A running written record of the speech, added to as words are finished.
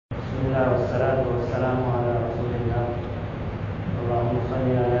الله والصلاة والسلام على رسول الله. اللهم صل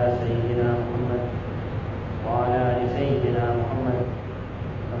على سيدنا محمد وعلى آل سيدنا محمد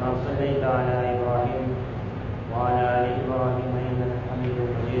كما صليت على إبراهيم وعلى آل إبراهيم إنك حميد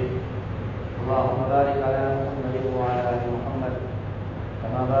مجيد. اللهم بارك على محمد وعلى آل محمد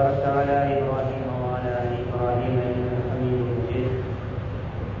كما باركت على إبراهيم وعلى آل إبراهيم إنك حميد مجيد.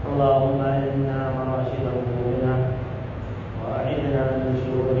 اللهم إنا مراشد قلوبنا وأعذنا من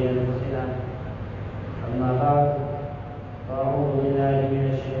شرور أنفسنا. أما بعد فأعوذ بالله من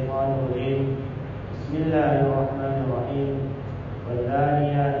الشيطان الرجيم. بسم الله الرحمن الرحيم.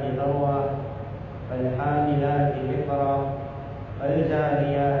 والذاريات ذروا فالحاملات وقرا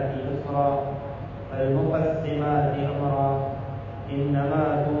فالجاريات يسرا فالمقسمات أمرا إنما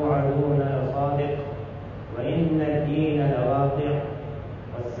توعدون لصادق وإن الدين لواقع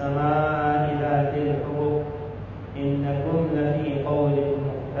والسماء ذات الحبك إنكم لفي قول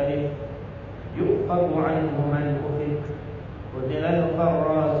مختلف يؤفك عنه من أفك قتل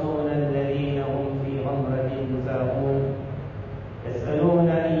الخراسون الذين هم في غمرة ساهون يسألون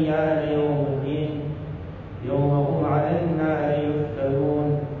أيان يوم الدين يوم هم على النار يفتنون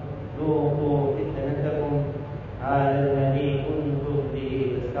ذوقوا فتنتكم هذا الذي كنتم به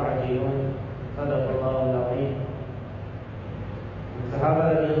تستعجلون. صدق الله العظيم. Sahaba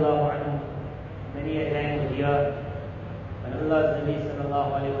radiallahu anhu, many a time would hear when Allah's Nabi sallallahu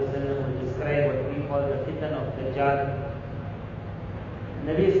alayhi wa sallam would describe what we call the fitan of Dajjal.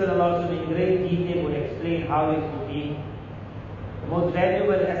 Nabi sallallahu alayhi wa sallam in great detail would explain how it would be. The most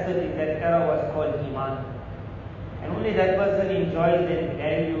valuable asset in that era was called Iman. And only that person enjoys and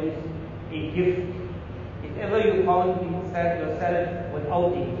values a gift if ever you found yourself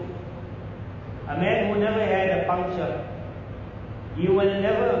without it. A man who never had a puncture, he will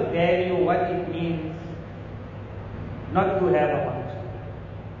never value what it means not to have a puncture.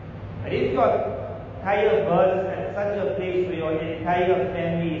 But if your tire bursts at such a place where your entire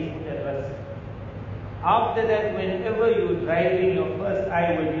family is put at risk, after that, whenever you drive in, your first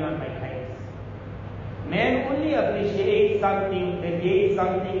eye will be on my tires. Man only appreciates something the day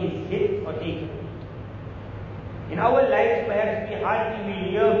something is hit or taken. In our lives, perhaps we hardly will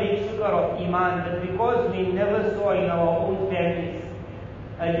hear make sugar of Iman, but because we never saw in our own families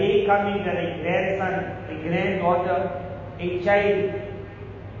a day coming that a grandson, a granddaughter, a child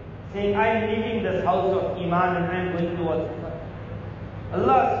saying, I'm leaving this house of Iman and I'm going towards Kufr.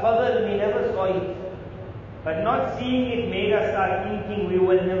 Allah's fadl, we never saw it. But not seeing it made us start thinking we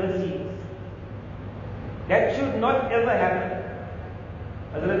will never see it. That should not ever happen.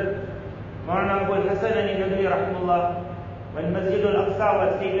 Hazrat Moulana Ridwaan Kajee rahimahullah, when Masjid al-Aqsa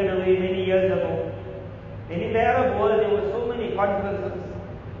was taken away many years ago, then in the Arab world there were so many conferences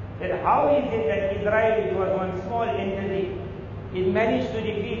that how is it that Israel, which was one small entity, it managed to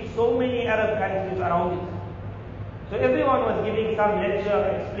defeat so many Arab countries around it. So everyone was giving some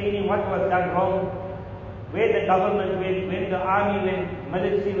lecture explaining what was done wrong, where the government went, when the army went,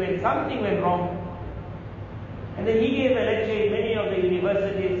 military went, something went wrong. And then he gave a lecture in many of the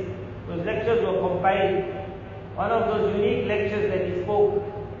universities. Those lectures were compiled. One of those unique lectures that he spoke,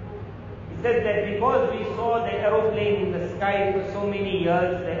 he said that because we saw the aeroplane in the sky for so many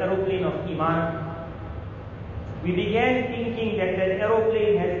years, the aeroplane of Iman, we began thinking that that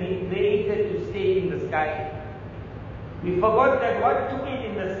aeroplane has been created to stay in the sky. We forgot that what took it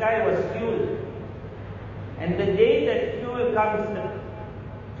in the sky was fuel. And the day that fuel comes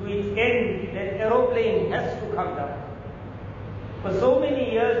to its end, that aeroplane has to come down. For so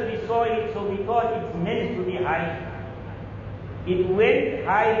many years we saw it, so we thought it's meant to be high. It went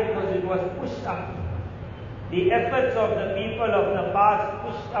high because it was pushed up. The efforts of the people of the past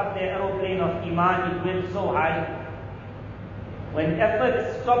pushed up the aeroplane of Iman, it went so high. When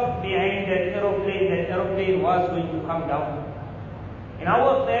efforts stopped behind that aeroplane was going to come down. In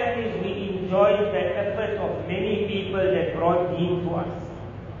our families, we enjoyed the effort of many people that brought deen to us.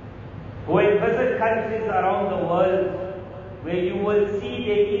 Go and visit countries around the world where you will see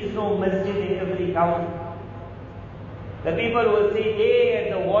there is no masjid in every town. The people will say, hey,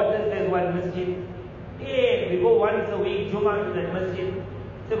 at the waters there's one masjid. Hey, we go once a week, Jummah to that masjid.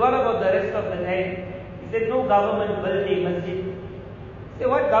 So what about the rest of the time? He said, no government built a masjid. Say,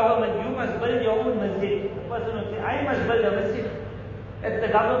 what government? You must build your own masjid. The person will say, I must build a masjid. That's the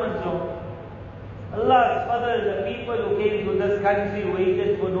government's job. Allah's fadl, the people who came to this country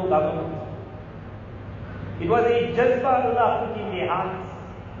waited for no government. It was a jazba Allah put in their hearts.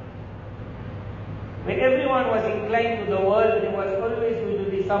 When everyone was inclined to the world, there was always going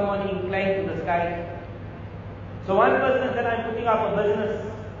to be someone inclined to the sky. So one person said, I'm putting up a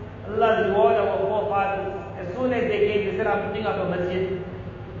business. Allah reward our forefathers. As soon as they came, they said, I'm putting up a masjid.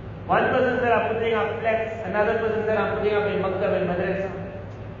 One person said, I'm putting up flats. Another person said, I'm putting up a maktab and madrasa.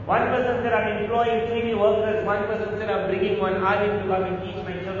 One person said, I'm employing 3 workers. One person said, I'm bringing one alim to come and teach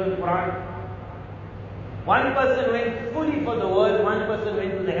my children Quran. One person went fully for the world. One person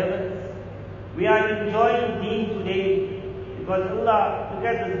went to the heavens. We are enjoying deen today because Allah, look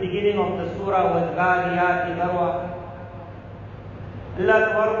at the beginning of the surah, was Ghariyat Darwa. Allah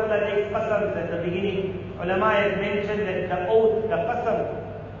Ta'ala takes qasams at the beginning. Ulama has mentioned that the oath, the qasam,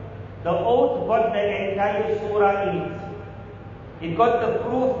 the oath got the entire surah in it. It got the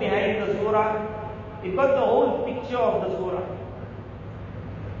proof behind the surah. It got the whole picture of the surah.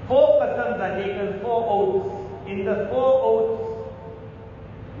 4 qasams are taken, 4 oaths. In the 4 oaths,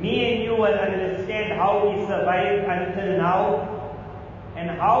 me and you will understand how we survived until now and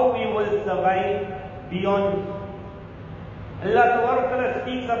how we will survive beyond. Allah Ta'ala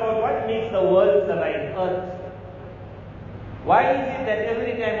speaks about what makes the world survive, earth. Why is it that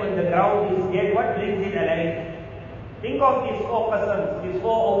every time when the ground is dead, what brings it alive? Think of these 4 qasams, these 4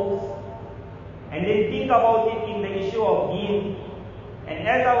 oaths, and then think about it in the issue of deen. And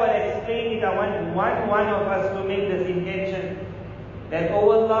as I will explain it, I want one of us to make this intention that, oh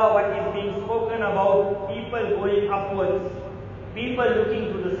Allah, what is being spoken about, people going upwards, people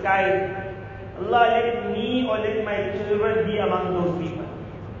looking to the sky, Allah, let me or let my children be among those people.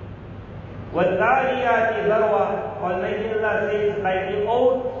 وَالذَّارِيَاتِ ذَرْوَةً, Almighty Allah says, by the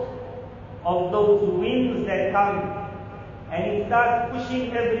oath of those winds that come, and it starts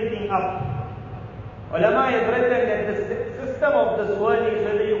pushing everything up. Ulama have written that the system of this world is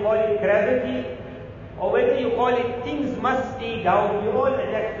whether you call it gravity or whether you call it things must stay down. We all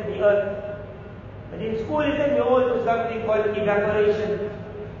attached to the earth. But in schoolism, we all do something called evaporation.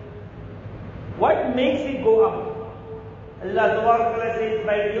 What makes it go up? Allah Ta'ala says,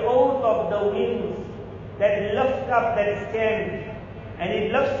 by the oath of the winds that lift up, that stand, and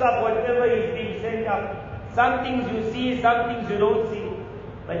it lifts up whatever is being sent up. Some things you see, some things you don't see.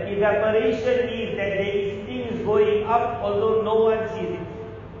 But evaporation means that there is things going up although no one sees it.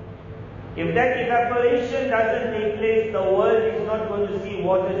 If that evaporation doesn't take place, the world is not going to see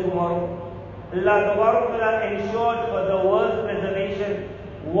water tomorrow. Allah Ta'ala ensured for the world's preservation,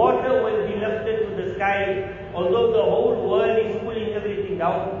 water will be lifted to the sky, although the whole world is pulling everything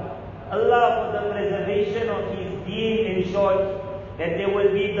down. Allah, for the preservation of His deen, ensured that there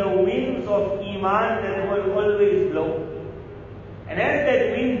will be the winds of Iman that will always blow. And as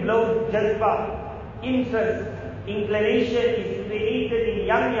that wind blows, jazba, interest, inclination is created in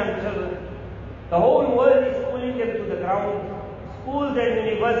young children. The whole world is pulling them to the ground. Schools and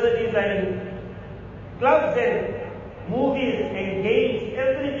universities are in clubs and movies and games,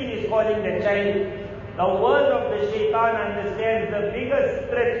 everything is calling the child. The world of the shaitan understands the biggest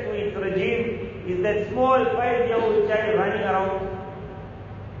threat to its regime is that small 5-year-old child running around.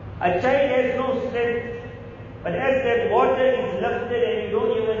 A child has no strength, but as that water is lifted and you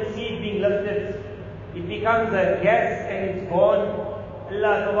don't even see it being lifted, it becomes a gas and it's gone.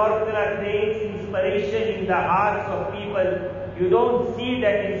 Allah Ta'ala creates inspiration in the hearts of people. You don't see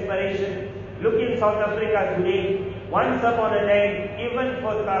that inspiration. Look in South Africa today. Once upon a time, even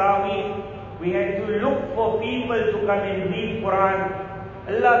for Taraweeh, we had to look for people to come and read Quran.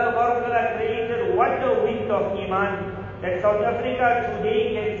 Allah Ta'ala created what a wind of Iman that South Africa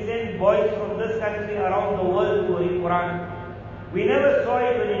today can send boys from this country around the world to read Quran. We never saw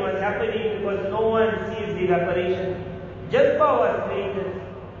it when it was happening because no one sees the evaporation. Jazba was created.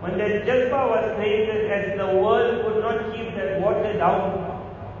 When that Jazba was created, as the world could not keep that water down,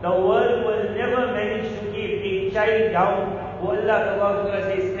 the world will never manage to keep a child down who Allah Ta'ala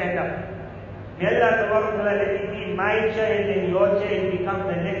says stand up. May Allah Ta'ala let it be my child and your child become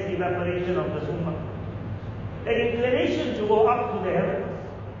the next evaporation of the Ummah. That inclination to go up to the heavens.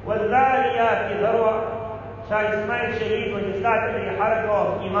 وَالذَّارِيَاتِ ذَرْوَةً. Shah Ismail Shaheed, when he started the Harakah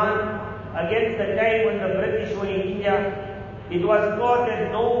of Iman against the time when the British were in India, it was thought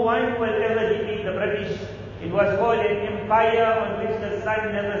that no one will ever defeat the British. It was called an empire on which the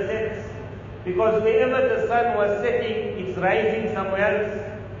sun never sets. Because wherever the sun was setting, it's rising somewhere else.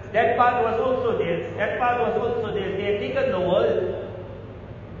 That part was also theirs. That part was also theirs. They had taken the world.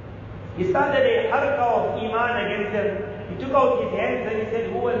 He started a harakah of Iman against them. He took out his hands and he said,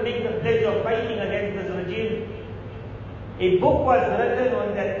 who will make the pledge of fighting against this regime? A book was written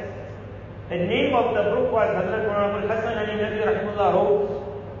on that. The name of the book was Hazrat Moulana Hassan Ali Nabi Rahimullah wrote.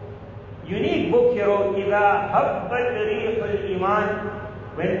 Unique book he wrote, إِذَا هَبَّتْ رِيحُ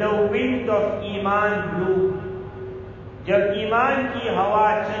الْإِيمَانِ. When the wind of Iman blew. Jab Iman ki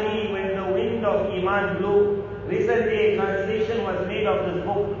hawa chali, when the wind of Iman blew. Recently a translation was made of this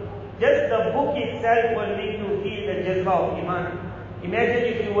book. Just the book itself will make you feel the jazba of Iman. Imagine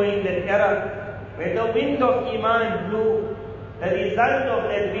if you were in during that era, where the wind of Iman blew. The result of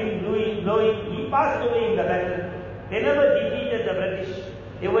that wind blowing, he passed away in the battle. They never defeated the British.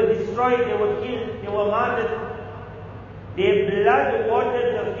 They were destroyed, they were killed, they were martyred. Their blood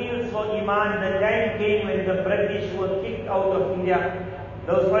watered the fields for Iman. The time came when the British were kicked out of India.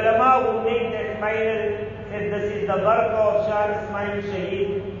 Those ulama who made that final said this is the barakah of Shah Ismail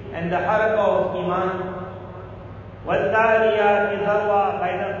Shaheed and the harakah of Iman. وَالدَّارِيَاتِ ذَرْوَةً,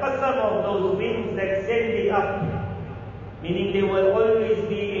 by the qasam of those winds that send it up. Meaning there will always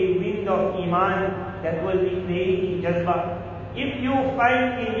be a wind of Iman that will be creating jazba. If you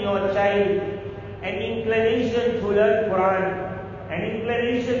find in your child an inclination to learn Quran, an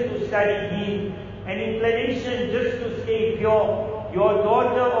inclination to study Deen, an inclination just to stay pure, your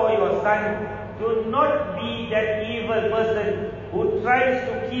daughter or your son, do not be that evil person who tries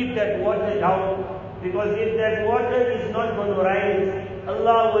to keep that water down. Because if that water is not going to rise,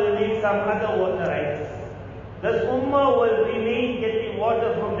 Allah will make some other water rise. This ummah will remain getting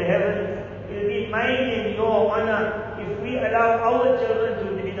water from the heavens. It will be mine and your honor if we allow our children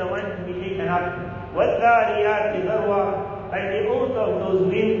to be the ones to be taken up. وَالذَّارِيَاتِ ذَرْوَةً, by the oath of those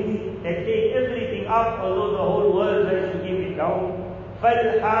winds that take everything up, although the whole world tries to keep it down.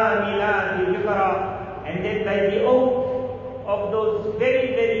 فَالْحَامِلَاتِ وِقْرًا, and then by the oath of those very,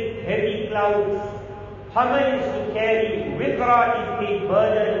 very heavy clouds. Hamal is to carry, Wikra is a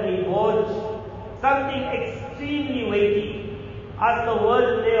burden, a board, something extremely weighty. Ask the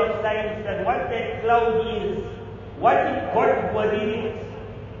world today of science that what that cloud is, what it got within it,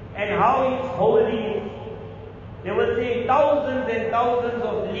 and how it's holding it. They will say thousands and thousands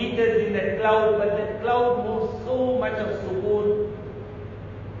of liters in that cloud, but that cloud moves so much of sukoon.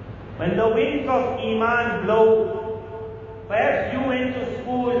 When the winds of Iman blow, perhaps you went to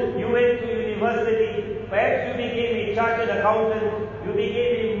school, you went to university, perhaps you became a chartered accountant, you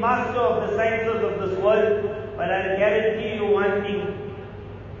became a master of the sciences of this world, but I'll guarantee you one thing.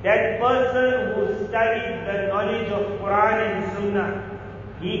 That person who studied the knowledge of Quran and Sunnah,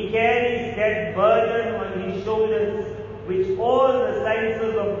 he carries that burden on his shoulders, which all the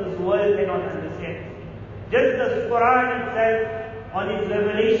sciences of this world cannot understand. Just the Quran itself, on its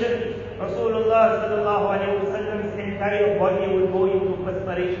revelation, Rasulullah sallallahu alayhi wa sallam's entire body would go into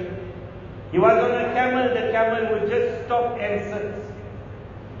perspiration. He was on a camel, the camel would just stop and sit.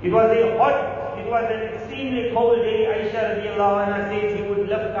 It was an extremely cold day. Aisha radiallahu anha says he would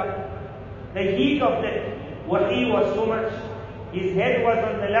lift up. The heat of that wahi was so much. His head was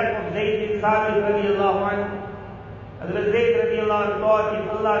on the lap of Zayd bin Sabit radiallahu anhu. Hazrat Zayd radiallahu anhu thought, if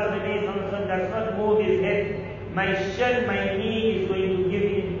Allah's Nabi does not move his head, my shin, my knee is going to give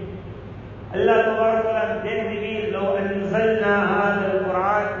in. Allah then revealed, لو أنزلنا هذا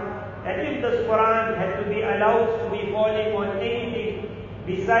القرآن, that if this Quran had to be allowed to be falling on anything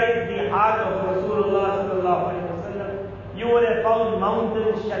besides the heart of Rasulullah sallallahu alaihi wasallam, you would have found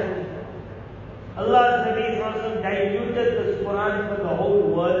mountains shattering. Allah's Nabi diluted this Quran for the whole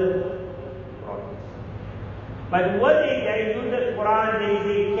world. But what a diluted Quran, there is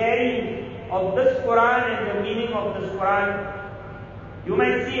a carrying of this Quran and the meaning of this Quran. You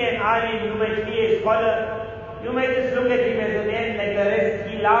might see an alim, you might see a scholar, you might just look at him as a man like the rest.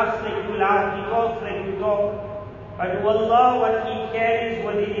 He laughs like you laugh, he talks like you talk. But wallah, what he carries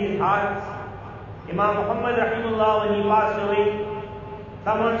within his heart. Imam Muhammad rahimullah, when he passed away,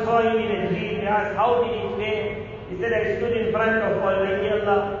 someone saw him in a dream. They asked, how did it fare? He said, I stood in front of Almighty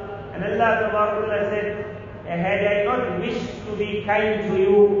Allah, and Allah said, had I not wished to be kind to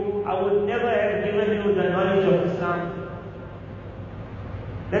you, I would never have given you the knowledge of Islam.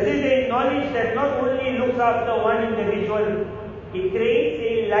 This is a knowledge that not only looks after one individual, it creates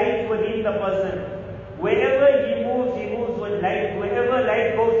a light within the person. Wherever he moves with light. Wherever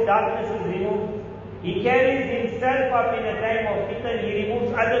light goes, darkness is removed. He carries himself up in a time of fitan. He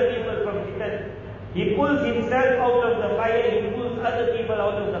removes other people from fitan. He pulls himself out of the fire. He pulls other people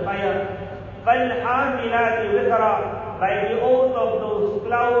out of the fire. فَالْحَامِلَاتِ وِقْرًا, by the oath of those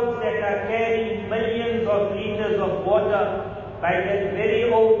clouds that are carrying millions of liters of water, by that very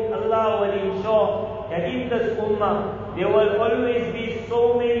oath, Allah will ensure that in this ummah, there will always be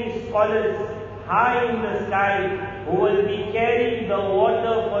so many scholars high in the sky who will be carrying the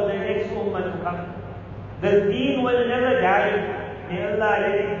water for the next ummah to come. The deen will never die. May Allah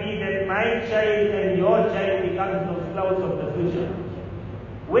let it be that my child and your child becomes those clouds of the future.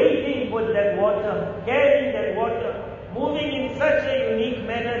 Waiting with that water, carrying that water, moving in such a unique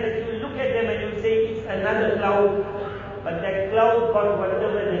manner that you look at them and you say it's another cloud. But that cloud got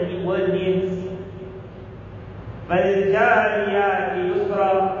whatever the word means. فَالْجَارِيَاتِ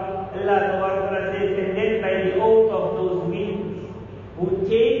يُسْرًا, Allah says, and then by the oath of those winds who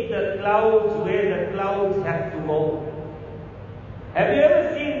take take the clouds where the clouds have to go. Have you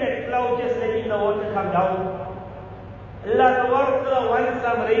ever seen that cloud just letting the water come down? Allah wants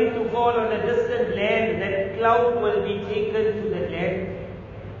some rain to fall on a distant land, that cloud will be taken to the land.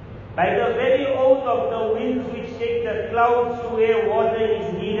 By the very oath of the winds which take the clouds to where water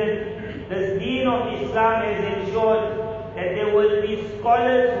is needed, the deen of Islam has ensured that there will be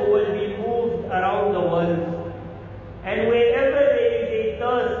scholars who will be moved around the world. And wherever there is a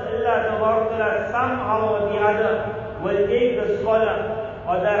thirst, Allah somehow or the other will take the scholar,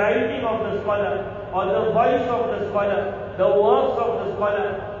 or the writing of the scholar, or the voice of the scholar, the works of the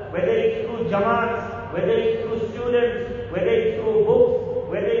scholar, whether it's through jamaats, whether it's through students, whether it's through books,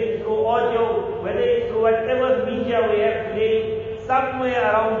 whether it's through audio, whether it's through whatever media we have today, somewhere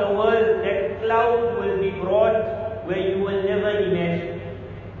around the world, that cloud will be brought where you will never imagine.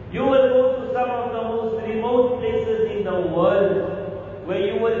 You will go to some of the most remote places in the world where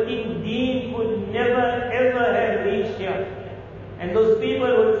you will think deen could never ever have reached here. And those people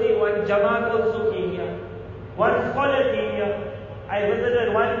will say, one Jamaat also came here, one scholar came here. I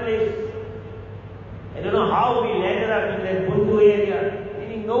visited one place, I don't know how we landed up in that Bundu area,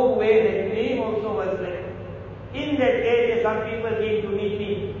 meaning nowhere, that name also was there. In that area, some people came to meet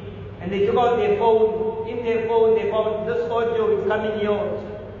me, and they took out their phone. In their phone, they found this audio is coming here.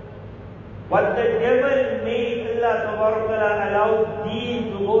 What the devil made, Allah allowed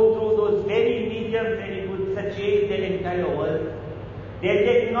deen to go through those very mediums, and it would suggest the entire world. Their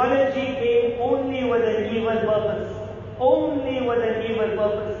technology came only with an evil purpose. Only with an evil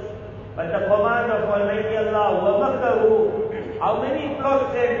purpose. But the command of Almighty Allah, وَمَكَرُوا, how many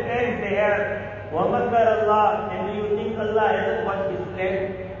plots and plans they have? وَمَكَرَ اللَّهِ, and do you think Allah hasn't got his plan?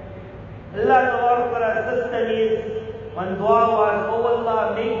 Allah's system is, when dua was, oh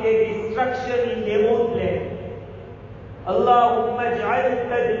Allah, make their destruction in their own plan. Allahumma ij'al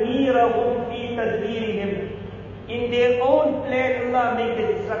tadmirahum fi tadbirihim. In their own plan, Allah make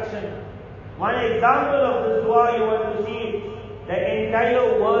the destruction. One example of this dua you want to see, the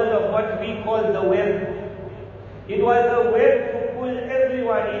entire world of what we call the web. It was a web to pull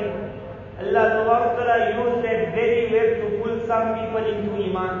everyone in. Allah used that very web to pull some people into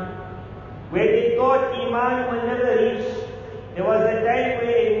Iman. Where they thought Iman will never reach. There was a time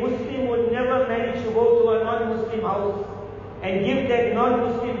where a Muslim would never manage to go to a non-Muslim house and give that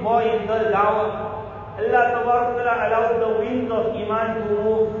non-Muslim boy and girl dawah. Allah allowed the winds of Iman to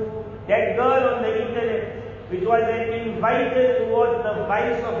move. That girl on the internet, which was invited towards the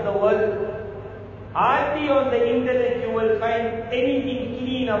vice of the world. Hardly on the internet you will find anything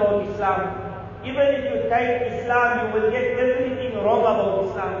clean about Islam. Even if you type Islam, you will get everything wrong about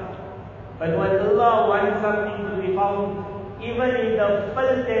Islam. But when Allah wants something to be found, even in the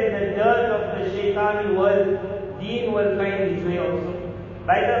filth and the dirt of the shaitani world, deen will find its way also.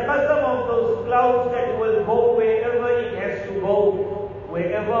 By the qasam of those clouds that will go wherever it has to go,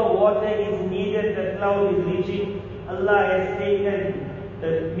 wherever water is needed, the cloud is reaching. Allah has taken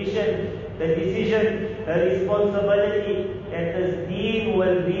the mission, the decision, the responsibility that this deen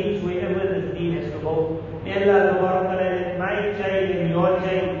will reach wherever this deen has to go. May Allah let my child and your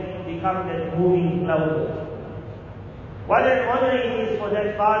child become that moving cloud. What an honor it is for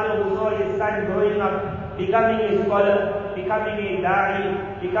that father who saw his son growing up, becoming a scholar, becoming a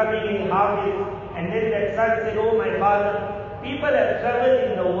da'i, becoming a hafiz, and then that son said, oh my father, people have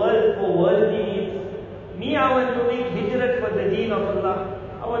traveled in the world for worldly needs. Me, I want to make hijrat for the deen of Allah.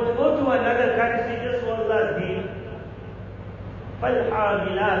 I want to go to another country just for Allah's deen.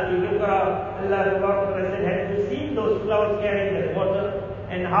 فَالْحَامِلَاتِ وِقْرًا, Allah said, have you seen those clouds carrying that water?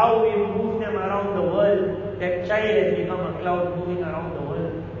 And how we move them around the world. That child has become a cloud moving around the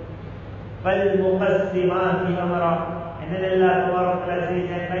world. فَالْمُقَسِّمَاتِ أَمْرًا, and then Allah says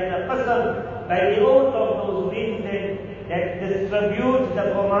that by the qasam, by the oath of those winds that distributes the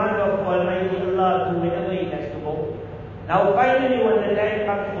command of Almighty Allah to wherever it has to go. Now finally when the time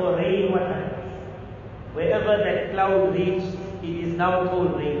comes for rain, what happens? Wherever that cloud reaches, it is now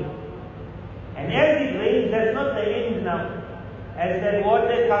called rain. And as it rains, that's not the end now. As that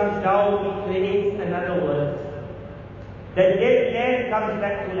water comes down, it creates another world. The dead land comes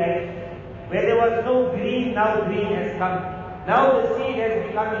back to life. Where there was no green, now green has come. Now the seed has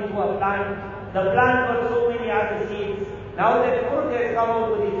become into a plant. The plant got so many other seeds. Now that fruit has come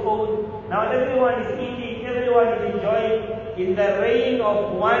out with its own. Now everyone is eating, everyone is enjoying. In the reign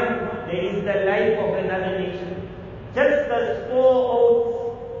of one, there is the life of another nation. Just as 4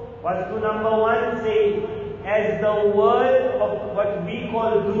 oaths was to number one say, as the world of what we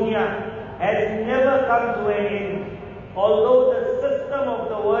call dunya has never come to an end. Although the system of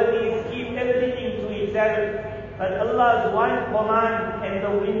the world is keep everything to itself, But Allah's one command and the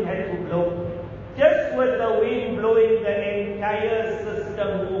wind had to blow. Just with the wind blowing, the entire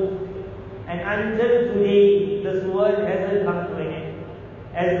system moved. And until today, this world hasn't come to an end.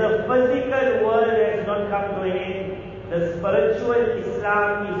 As the physical world has not come to an end, the spiritual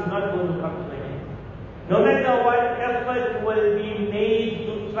Islam is not going to come to an end. No matter what effort will be made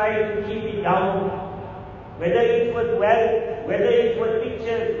to try to keep it down, whether it's with wealth, whether it's with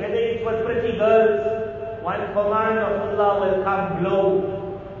pictures, whether it's with pretty girls, one command of Allah will come blow,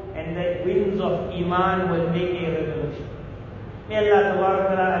 and the winds of Iman will make a revolution. May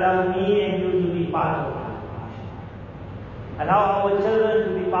Allah allow me and you to be part of it. Allow our children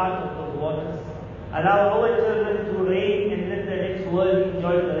to be part of those waters. Allow our children to reign and let the next world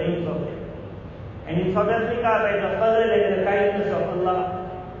enjoy the rains of them. And in South Africa, by the fadl and the kindness of Allah,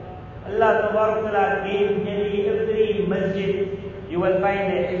 Allah gave nearly every masjid you will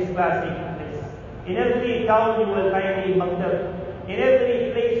find a Hifz class taking place. In every town you will find a maktab. In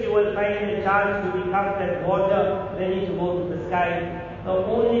every place you will find a chance to become that water ready to go to the sky. The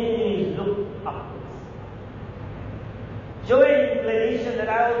only thing is look upwards. Show an inclination that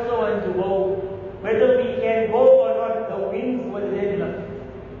I also want to go. Whether we can go or not, the winds will then lift.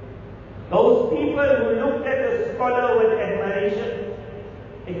 Those people who looked at the scholar with admiration,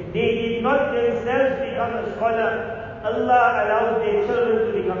 if they did not themselves become a scholar, Allah allowed their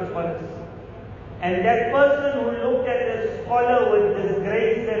children to become scholars. And that person who looked at the scholar with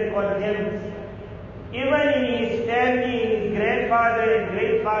disgrace and contempt, even in his family, his grandfather and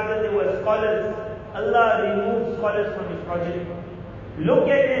great father, there were scholars. Allah removed scholars from his progeny. Look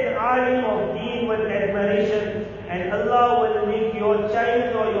at an alim of deen with admiration, and Allah will make your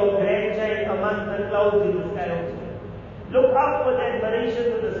child or your grandchild among the clouds in the sky also. Look up with admiration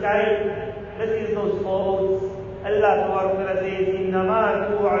to the sky. This is those foes. Allah says, إِنَّمَا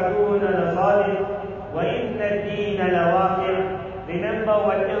تُوعَدُونَ لَصَادِقٌ وَإِنَّ الدِّينَ لَوَاقِعٌ. Remember,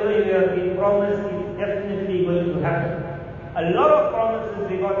 whatever you have been promised is definitely going to happen. A lot of promises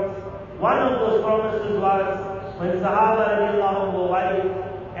we got. One of those promises was when Sahaba radiallahu anhu were worried,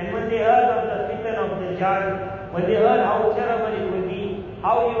 and when they heard of the fitan of Dajjal, when they heard how terrible it would be,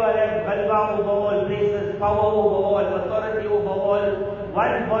 how he will have ghalba over all places, power over all, authority over all,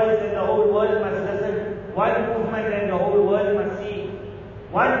 one voice and the whole world must listen, one movement and the whole world must see,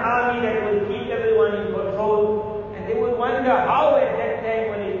 one army that will keep everyone in control, and they would wonder how at that time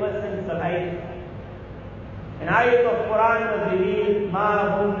will a person survive. An ayat of Quran was revealed, مَا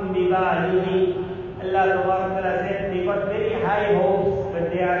هُمْ بِبَالِغِينَ. Allah said they got very high hopes, but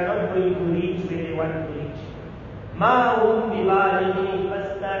they are not going to reach where they want to reach. مَا هُمْ بِبَالِغِينَ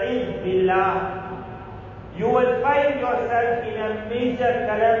فَاسْتَعِذْ بِاللَّهِ. You will find yourself in a major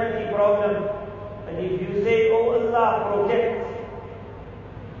calamity problem. But if you say, oh Allah, protect,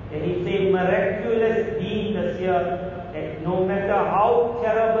 then it's a miraculous deed this year that no matter how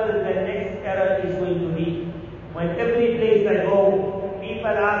terrible the next era is going to be, when every place I go, people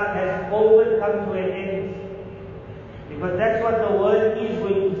ask, has COVID come to an end? Because that's what the world is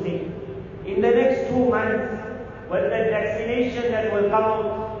going to say. In the next 2 months, with the vaccination that will come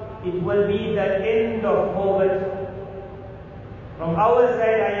out, it will be the end of COVID. From our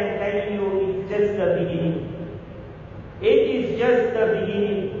side, I am telling you, it's just the beginning. It is just the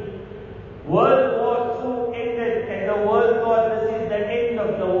beginning. World War II ended, and the world thought this is the end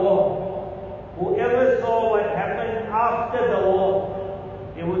of the war. Whoever saw what happened after the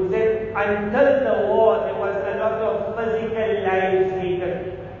war, they would say, until the war, there was a lot of physical lives taken.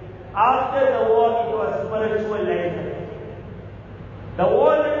 After the war, it was spiritual lives. The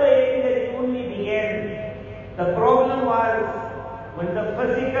war never ended, it only began. The problem was, when the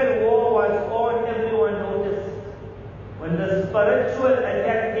physical war was on, everyone noticed. When the spiritual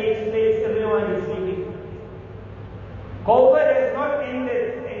attack takes place, everyone is sleeping. COVID has not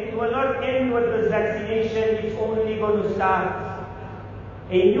ended, and it will not end with this vaccination. It's only going to start.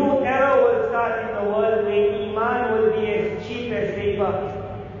 A new era will start in the world where Iman will be as cheap as paper.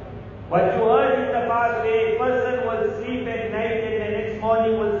 What you heard in the past, where a person will sleep at night and the next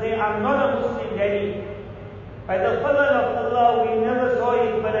morning will say, I'm not a Muslim, Daddy. By the fadl of Allah, we never saw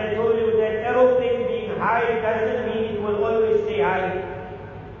it, but I told you that aeroplane being high doesn't mean it will always stay high.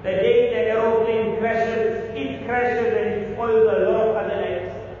 The day the aeroplane crashes, it crashes and it spoils a lot of other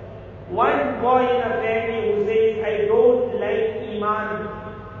lives. One boy in a family who says, I don't like Iman.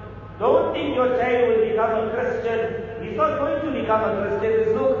 Don't think your child will become a Christian. He's not going to become a Christian.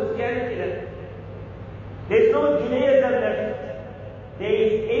 There's no Christianity left. There's no Judaism left. There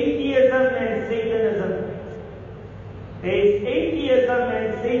is atheism and Satanism. There is atheism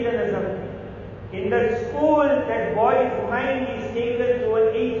and Satanism. In the school, that boy's mind is taken to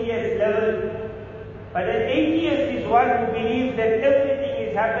an atheist level. But an atheist is one who believes that everything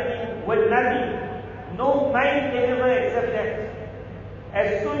is happening with nothing. No mind can ever accept that.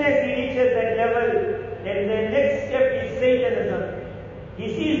 As soon as he reaches that level, then the next step is Satanism.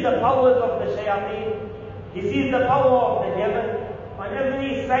 He sees the powers of the shayateen. He sees the power of the devil. On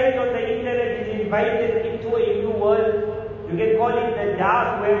every side of the internet is invited into a new world. You can call it the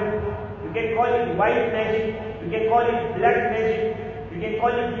dark web. You can call it white magic. You can call it black magic. You can call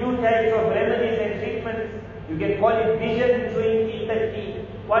it new types of remedies and treatments. You can call it vision 2030.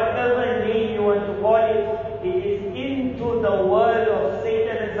 Whatever name you want to call it, it is into the world of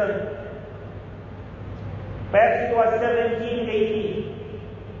Satanism. Perhaps it was 1780.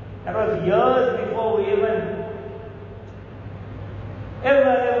 That was years before we ever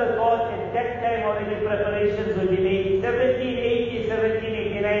thought at that time already preparations were made. 1780,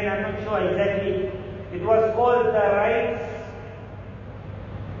 1789, I'm not sure exactly. It was called the rights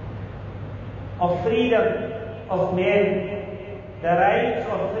of freedom of man. The rights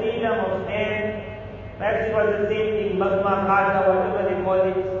of freedom of man. Perhaps it was the same thing, Magna Carta, whatever they call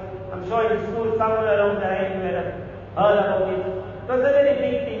it. I'm sure in school somewhere along the line you had heard about it. It was a very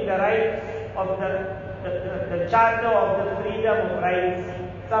big thing, the rights of the Charter of the Freedom of Rights,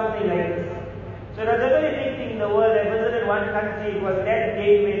 something like this. So it was a very big thing in the world. I visited one country, it was that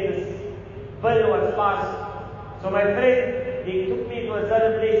day when this bill was passed. So my friend, they took me to a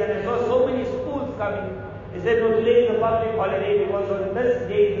certain place and I saw so many schools coming. They said, no, today is a public holiday because on this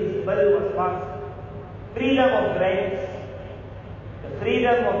day this bill was passed. Freedom of rights. The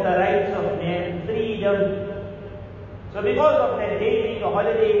freedom of the rights of man. Freedom. So because of that day being a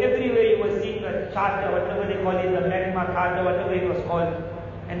holiday, everywhere you were seeing a charter, whatever they call it, the Magna Carta, whatever it was called.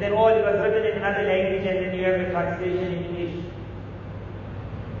 And then all it was written in another language and then you have a translation in English.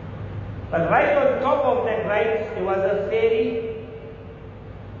 But right on top of that rights, there was a fairy.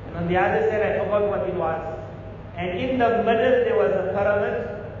 And on the other side, I forgot what it was. And in the middle, there was a pyramid.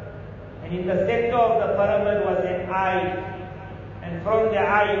 And in the center of the pyramid was an eye. And from the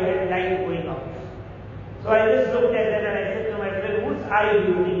eye, you had light going out. So I just looked at that and I said to my friend, whose eye do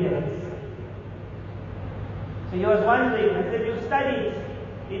you think that is? So he was wondering. I said, you studied.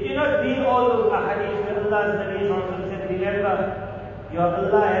 Did you not read all those ahadith where Allah's Nabi also said, remember, your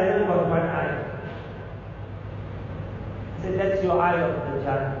Allah hasn't got one eye. He said, that's your eye of the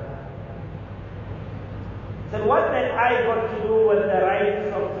Jannah. He said, what that eye got to do with the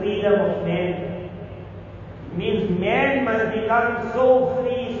rights of freedom of man? It means man must become so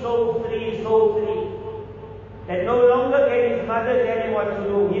free, so free, so free, that no longer can his mother tell him what to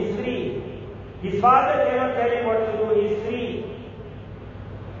do. He's free. His father cannot tell him what to do. He's free.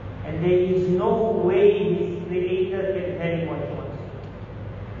 And there is no way his Creator can tell him what he wants.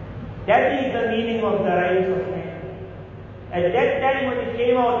 That is the meaning of the rights of man. At that time when it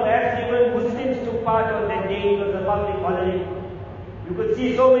came out, perhaps even Muslims took part on that day. It was a public holiday. You could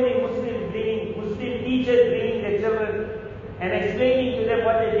see so many Muslim teachers bringing their children and explaining to them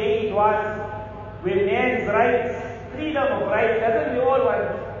what the day it was, where man's rights, freedom of rights, doesn't we all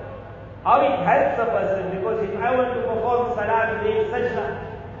want? How it helps a person, because if I want to perform salah today, sajda,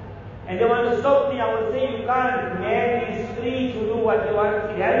 and they want to stop me, I will say you can't. Man is free to do what he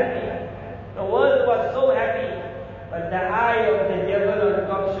wants. It helped me. The world was so happy. But the eye of the devil on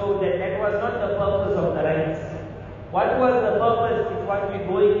top showed that that was not the purpose of the rights. What was the purpose is what we're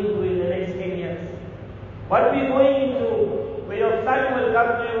going into in the next 10 years. What we're going into, where your son will come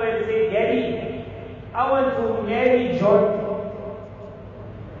to you and say, Daddy, I want to marry John.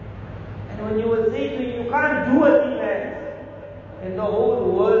 And when you will say to him, you can't do a thing like that, and the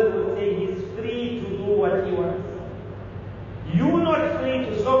whole world will say he's free to do what he wants. You're not free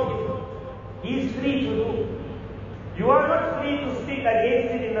to stop him. He's free to do. You are not free to speak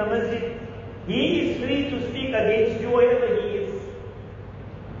against it in the masjid. He is free to speak against you wherever he is.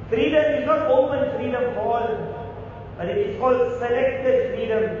 Freedom is not open freedom for all, but it is called selected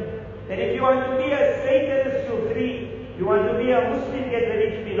freedom. That if you want to be a Satanist, you're free. You want to be a Muslim, get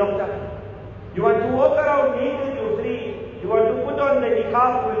ready to be locked up. You want to walk around naked, you're free. You want to put on the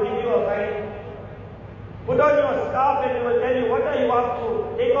niqab, we'll give you a fine. Put on your scarf and we will tell you, what are you up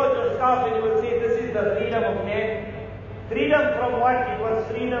to? Take out your scarf and you will say, this is the freedom of man. Freedom from what? It was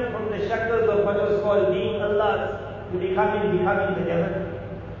freedom from the shackles of what was called being Allah's, to becoming the devil.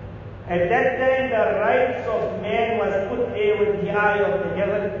 At that time, the rights of man was put there with the eye of the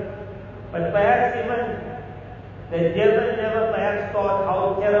devil. But perhaps even the devil never perhaps thought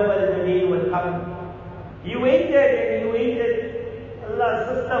how terrible the day would come. He waited and he waited. Allah's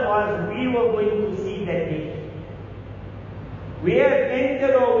system was, we were going to see that day. We have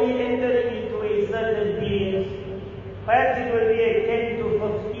entered or we entering into a certain period. Perhaps it will be a 10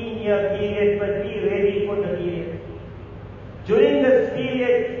 to 15 15-year period, but be ready for the period. During this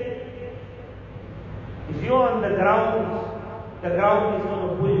period, if you're on the ground is going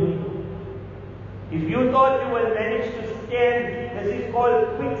to pull you. If you thought you will manage to stand, this is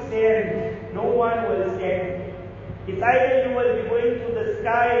called quicksand. No one will stand. It's either you will be going to the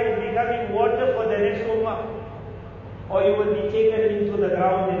sky and becoming water for the next ummah, or you will be taken into the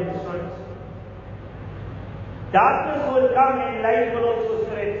ground and destroyed. Darkness will come and light will also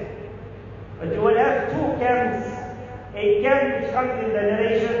spread. But you will have two camps. A camp which comes in the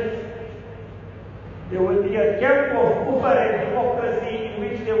narrations. There will be a camp of kufr and hypocrisy in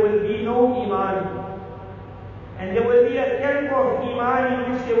which there will be no iman. And there will be a camp of iman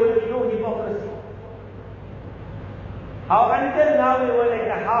in which there will be no hypocrisy. How until now we were like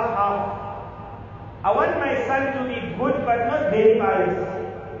a half-half. I want my son to be good but not very pious.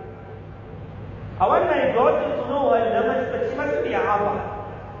 I want my daughter to know her limits, but she mustn't be a half.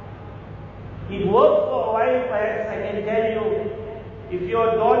 It worked for a while, perhaps I can tell you. If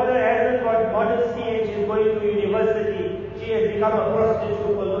your daughter hasn't got modesty and she's going to university, she has become a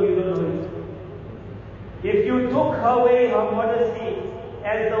prostitute, although you don't know it. If you took away her modesty,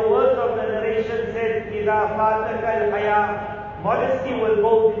 as the words of the narration said, إِذَا فَاتَكَ الْحَيَاء, modesty will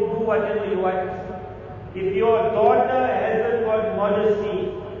go and do whatever you want. If your daughter hasn't got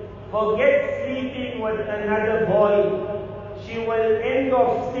modesty, forget sleeping with another boy. She will end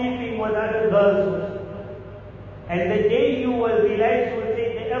up sleeping with other girls. And the day you will realize, you will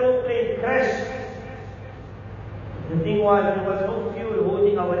say, the aeroplane crashed. The thing was, there was no fuel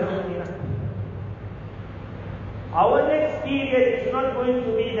holding our aeroplane. Our next period is not going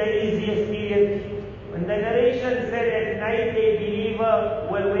to be the easiest period. When the narration said at night a believer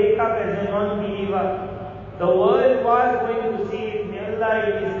will wake up as a non-believer, the world was going to see it. May Allah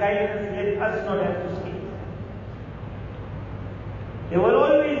in His kindness let us not have to speak. There will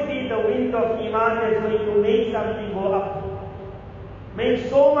always be the wind of Iman that's going to make something go up. Make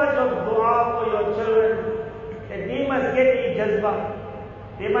so much of dua for your children that they must get a jazba.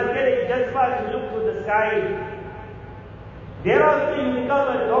 They must get a jazba to look to the sky. Thereafter you become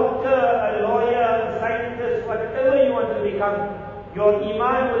a doctor, a lawyer, a scientist, whatever you want to become. Your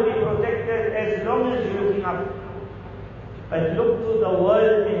Iman will be protected as long as you're looking up. But look to the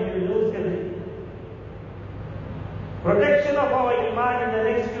world and you lose everything. Protection of our Iman in the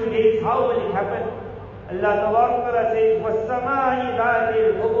next few days, how will it happen? Allah Ta'ala says, وَالسَّمَاءِ ذَاتِ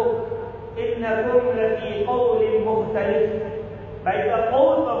الْحُبُقِ إِنَّكُمْ لَفِي قَوْلٍ مُخْتَلِفٍ. By the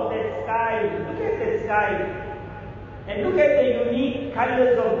oath of that sky, look at that sky. And look at the unique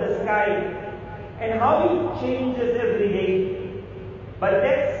colors of the sky. And how it changes every day. But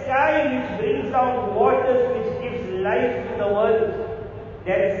that sky which brings down waters, which gives life to the world,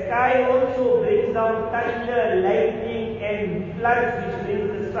 that sky also brings down thunder, lightning and floods which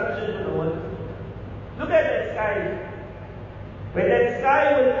brings destruction to the world. Look at that sky. When that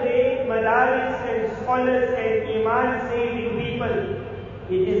sky will create madaris and scholars and iman saving people,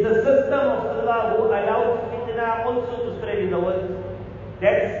 it is the system of Allah who allows fitna also to spread in the world.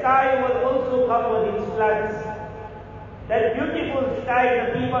 That sky will also come with its floods. That beautiful sky,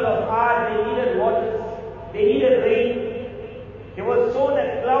 the people of Ad, they needed waters, they needed rain. They were sown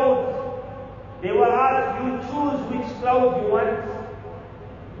at clouds. They were asked, you choose which cloud you want.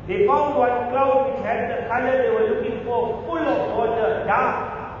 They found one cloud which had the color they were looking for, full of water,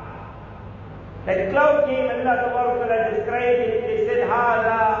 dark. That cloud came, Allah Ta'ala described it. They said,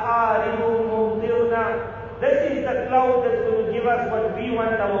 هَذَا عَارِضٌ مُمْطِرُنَا. This is the cloud that's going to give us what we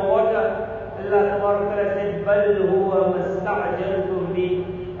want, our water. Allah Ta'ala said, بَلْ هُوَ مَسْتَعْجَلْتُمْ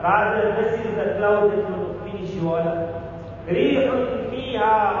بِهِ. Rather, this is the cloud that's going to finish you all. رِيحٌ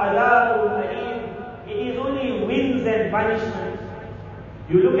فِيهَا عَذَابٌ أَلِيمٌ. It is only winds and punishment.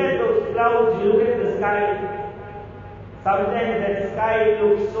 You look at those clouds, you look at the sky. Sometimes that sky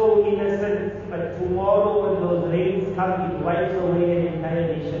looks so innocent, but tomorrow when those rains come, it wipes away an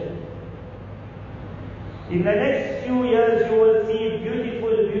entire nation. In the next few years, you will see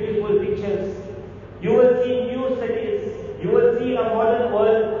beautiful, beautiful pictures. You will see new cities. You will see a modern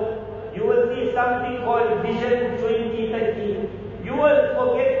world. You will see something called Vision 2030. You will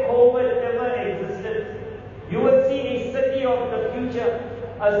forget COVID never existed. You will see a city of the future,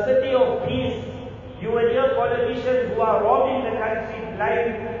 a city of peace. You will hear politicians who are robbing the country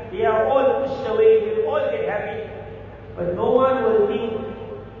blind. They are all pushed away. They will all get happy. But no one will think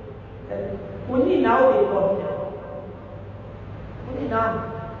that only now they profit. Only now.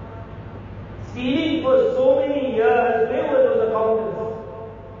 Stealing for so many years, where were those accountants?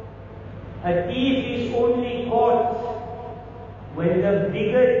 A thief is only caught when the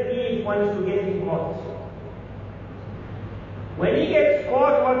bigger thief wants to get him caught. When he gets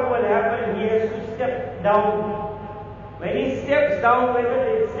caught, what will happen? He has to step down. When he steps down, whether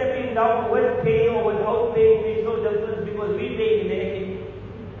it's stepping down with pay or without pay, makes no difference because we pay him anything.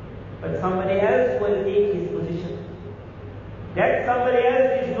 But somebody else will take his position. That somebody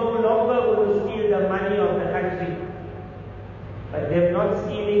else is no longer going to steal the money of the country. But they're not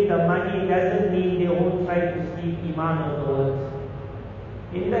stealing the money doesn't mean they won't try to steal Iman of the world.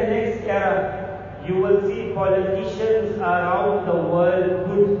 In the next era, you will see politicians around the world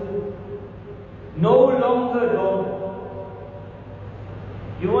good. No longer normal.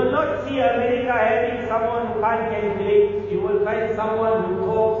 You will not see America having someone who can't calculate. You will find someone who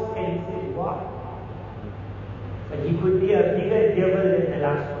talks and says, wow. But he could be a bigger devil than the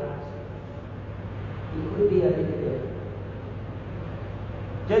last one. He could be a bigger devil.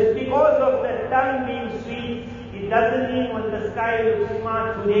 Just because of the tongue being sweet, it doesn't mean when the sky looks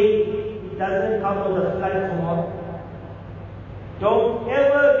smart today, it doesn't come with a flood tomorrow. Don't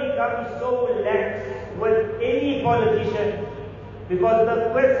ever become so lax with any politician, because the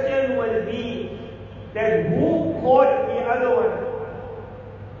question will be that who caught the other one?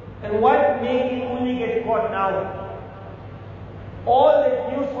 And what made him only get caught now? All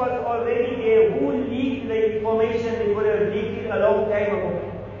the news was already there. Who leaked the information? They could have leaked it a long time ago.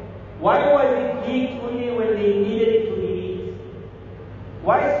 Why was it leaked only when they needed it to be leaked?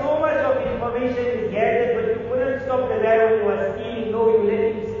 Why so much of information is gathered but you couldn't stop the guy when he was stealing? No, you let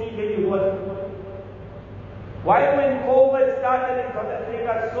him steal when you wasn't. Why when COVID started in South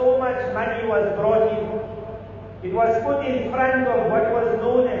Africa, so much money was brought in? It was put in front of what was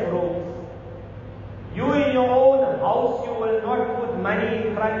known as roads. You in your own house, you will not put money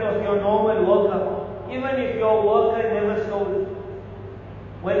in front of your normal worker, even if your worker never stole.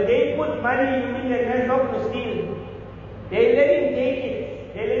 When they put money, you think that they're not to steal. They let him take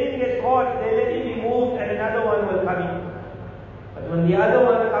it. They let him get caught. They let him be moved and another one will come in. But when the other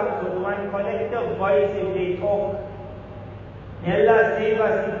one comes with one collective voice, if they talk, may Allah save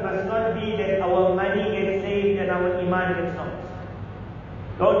us. It must not be that our money gets saved and our iman gets not.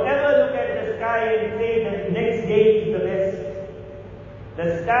 Don't ever look at the sky and say the next day is the best.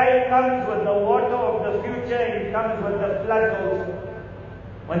 The sky comes with the water of the future and it comes with the floods also.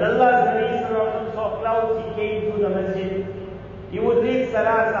 When Allah's Nabi saw clouds, he came to the masjid. He would read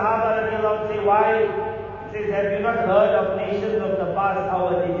Salah, Sahaba radiallahu say, why? He says, have you not heard of nations of the past, how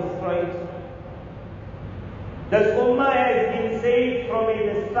were they destroyed? This ummah has been saved from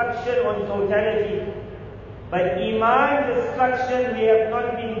a destruction on totality. But Iman destruction, we have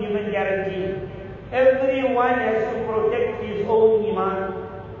not been given guarantee. Everyone has to protect his own Iman.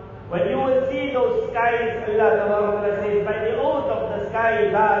 When you will see those skies, Allah says, by the oath of the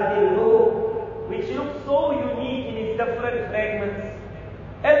sky, which looks so unique in its different fragments.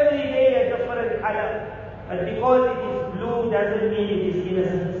 Every day a different color. But because it is blue doesn't mean it is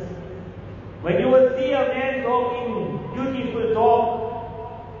innocence. When you will see a man talking beautiful talk,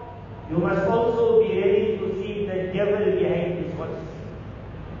 you must also be ready to see the devil behind his words.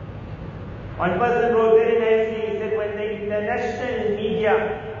 One person wrote very nicely, he said, when the international media,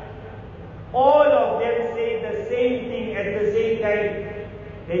 all of them say the same thing at the same time,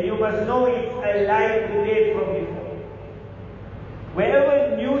 then you must know it's a lie prepared from before.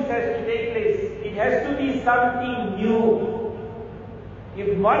 Wherever news has to take place, it has to be something new.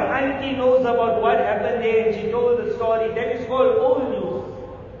 If one auntie knows about what happened there and she told the story, that is called old news.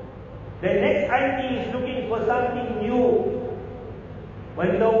 The next auntie is looking for something new.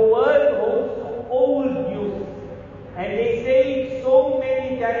 When the world holds to old news, and they say it so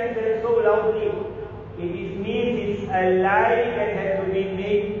many times and so loudly, it means it's a lie that has to be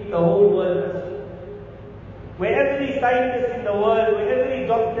made the whole world must see. Where every scientist in the world, where every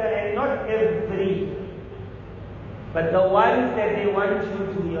doctor, and not every, but the ones that they want you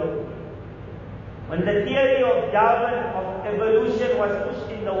to hear. When the theory of Darwin, of evolution was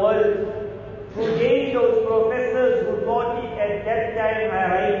pushed in the world, today those professors who taught it at that time are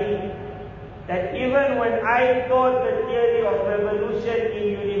writing that even when I taught the theory of evolution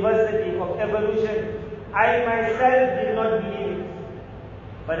in university, of evolution, I myself did not believe it.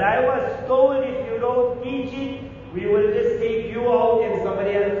 But I was told if you don't teach it, we will just take you out and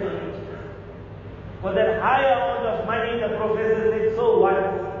somebody else will teach it. For that high amount of money, the professor said, so what?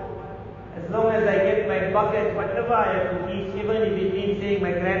 As long as I get my bucket, whatever I have to teach, even if it means saying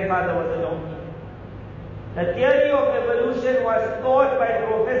my grandfather was a donkey. The theory of evolution was taught by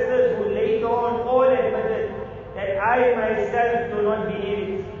professors who later on all admitted that I myself do not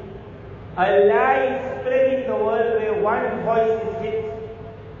believe it. A lie is spreading the world where one voice is hit.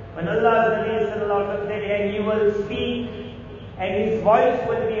 When Allah said, and He will speak, and His voice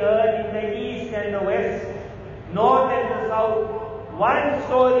will be heard in the east and the west, north and the south, one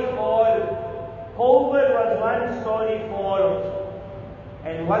story for all. COVID was one story for all.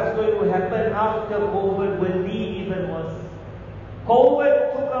 And what's going to happen after COVID will be even worse.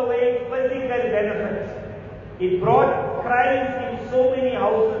 COVID took away physical benefits. It brought crimes in so many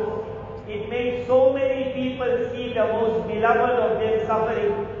houses. It made so many people see the most beloved of them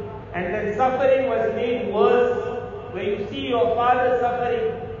suffering. And then suffering was made worse. Where you see your father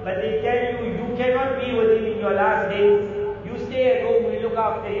suffering, but they tell you, you cannot be with him in your last days. You stay at home, we look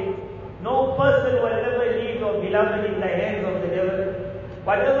after him. No person will ever leave your beloved in the hands of the devil.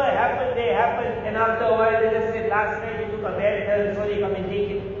 Whatever happened, they happened. And after a while, they just said, last night you took a bad turn, sorry, come and take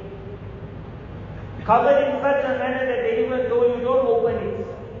it. Covered in such a manner that they even told you, don't open it.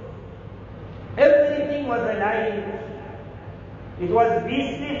 Everything was a lie. It was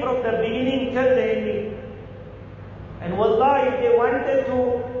beastly from the beginning till the ending. And wallah, if they wanted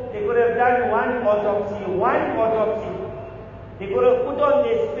to, they could have done one autopsy. They could have put on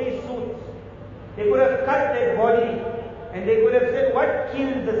their space suits. They could have cut their body. And they could have said, what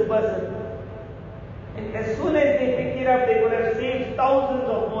killed this person? And as soon as they picked it up, they could have saved thousands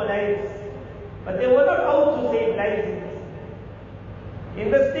of more lives. But they were not out to save lives in this.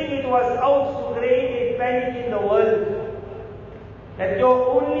 In this thing, it was out to create a panic in the world. That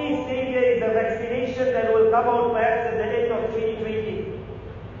your only savior is a vaccination that will come out perhaps at the end of 2020.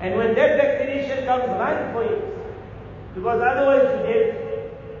 And when that vaccination comes, run for it. Because otherwise you're dead.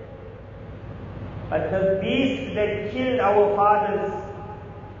 But the beast that killed our fathers,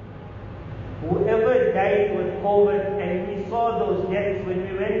 whoever died with COVID, and we saw those deaths when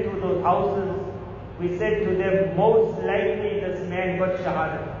we went to those houses, we said to them, most likely this man got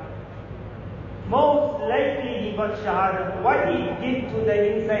shahada. Most likely he got shahada. What he did to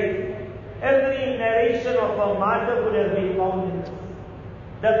the inside, every narration of a martyr would have been found in this.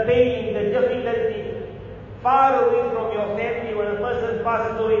 The pain, the difficulty, far away from your family. When a person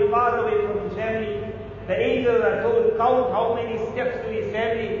passes away, far away from his family, the angels are told, count how many steps to his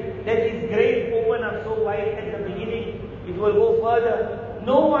family. Let his grave open up so wide at the beginning. It will go further.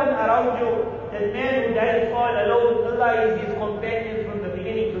 No one around you. That man who dies all alone, Allah is his companion from the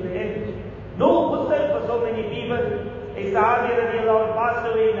beginning to the end. No ghusl for so many people. A Sahabi radiallahu anhu passed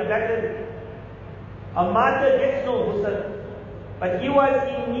away in a battle. A martyr gets no ghusl. But he was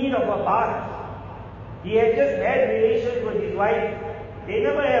in need of a bath. He had just had relations with his wife. They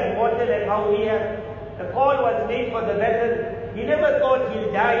never have water like how we have. The call was made for the battle. He never thought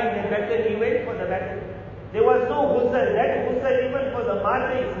he'll die in the battle. He went for the battle. There was no ghusl. That ghusl even for the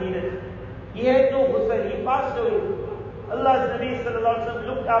martyr is needed. He had no ghusl. He passed away. Allah's Nabi sallallahu alaihi wasallam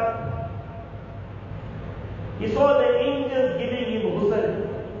looked up. He saw the angels giving him ghusl.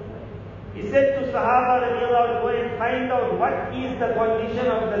 He said to Sahaba radiallahu anhu, go and find out what is the condition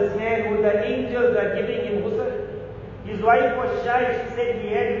of this man who the angels are giving him ghusl. His wife was shy. She said he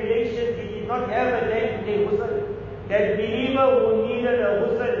had relations. He did not have a time to take ghusl. That believer who needed a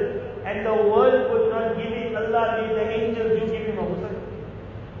ghusl and the world could not give it, Allah made the angels you give him a ghusl.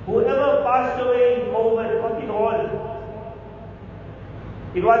 Whoever passed away in COVID, got it all.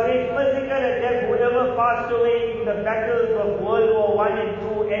 It was a physical attack. Whoever passed away in the battles of World War I and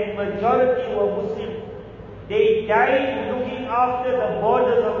II, and majority were Muslim. They died looking after the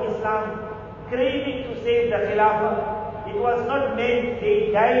borders of Islam, craving to save the Khilafah. It was not meant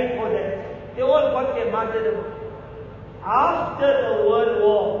they died for that. They all got their martyrdom. After the World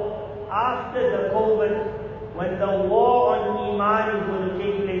War, after the COVID, when the war on Iman is going to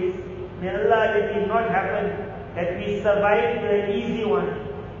take place, may Allah let it not happen that we survived the easy one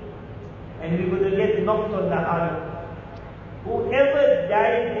and we're going to get knocked on the hard. Whoever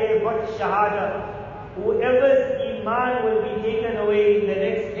died there got shahada. Whoever's Iman will be taken away in the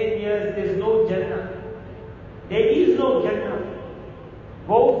next 10 years, there's no Jannah. There is no Jannah.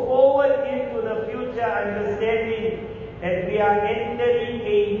 Go forward into the future understanding that we are entering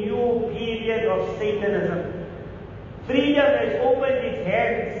a new period of Satanism. Freedom has opened its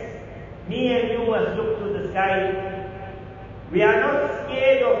hands. Me and you must look to the sky. We are not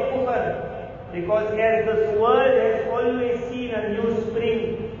scared of kufr, because as this world has always seen a new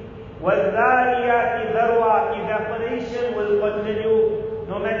spring, وَالذَّارِيَاتِ ذَرْوَى, evaporation will continue.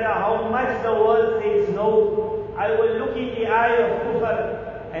 No matter how much the world says no, I will look in the eye of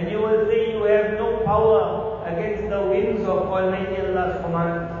kufr, and you will say you have no power against the winds of Almighty Allah's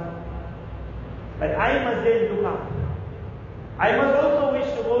command. But I must then look up. I must also wish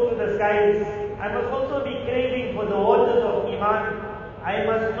to go to the skies. I must also be craving for the waters of Iman. I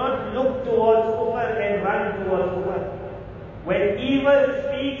must not look towards kufr and run towards kufr. When evil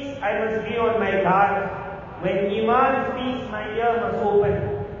speaks, I must be on my guard. When Iman speaks, my ear must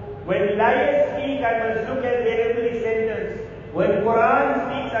open. When liars speak, I must look at their every sentence. When Quran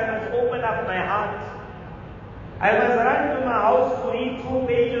speaks, I must open up my heart. I must run to my house to read 2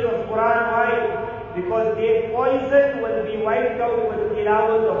 pages of Quran. Why? Because their poison will be wiped out with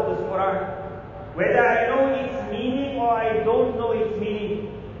tilawat of this Quran. Whether I know its meaning or I don't know its meaning,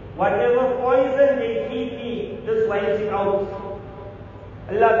 whatever poison they feed me, this wipes it out.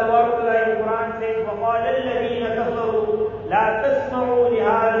 Allah Ta'ala in Quran says, وَقَالَ الَّذِينَ كَفَرُوا لَا تَسْمَعُوا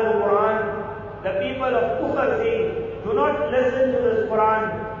لِهَذَا الْقُرْآنِ. The people of Kufr say, do not listen to this Quran.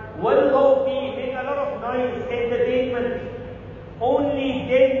 وَالْغَوْ فِيهِ, make a lot of noise, entertainment. Only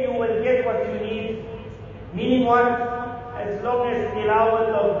then you will get what you need. Meaning what? As long as tilawat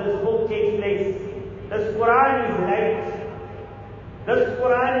of this book takes place. This Quran is light. This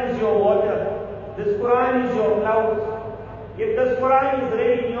Quran is your water. This Quran is your clouds. If this Quran is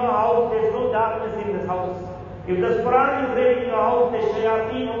read in your house, there is no darkness in this house. If this Quran is read in your house, the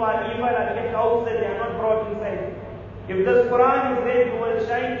shayateen who are evil are kept outside, they are not brought inside. If this Quran is read, you will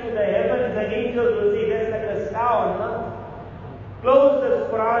shine to the heavens and angels will say, there's like a star on earth. Close this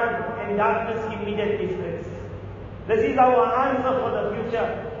Quran and darkness immediately spreads. This is our answer for the future.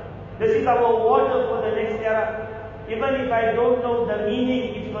 This is our water for the next era. Even if I don't know the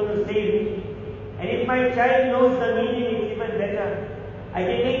meaning, it's going to save me. And if my child knows the meaning, it's even better. I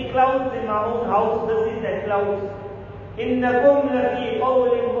can make clouds in my own house. This is that clouds. إِنَّكُمْ لَفِي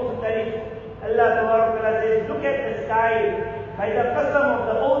قَوْلٍ مُخْتَلِفٍ. Allah Ta'ala says, look at the sky. By the qasam of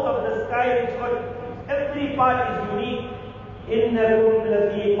the oath of the sky, which got every part is unique. إِنَّكُمْ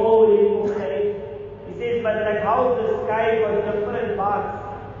لَفِي قَوْلٍ مُخْتَلِفٍ. He says, but like how the sky got different parts.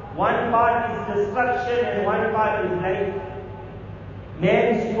 One part is destruction and one part is life.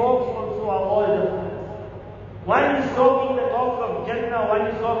 Man's talks also are all different. One is talking the talks of Jannah, one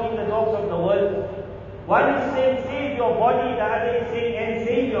is talking the talks of the world. One is saying, save your body, the other is saying, and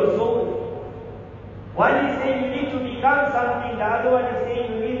save your soul. One is saying, you need to become something, the other one is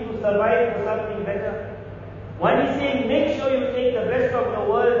saying, you need to survive for something better. One is saying, make sure you take the best of the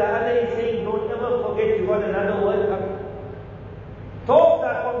world, the other is saying, don't ever forget you got another world coming. Talks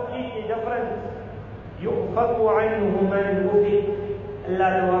are completely different. يُؤْفَكُ عَنْهُ مَنْ أُفِكَ. Allah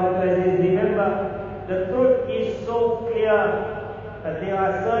Ta'ala says, remember, the truth is so clear that there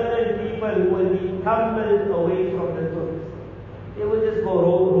are certain people who will be tumbled away from the truth. They will just go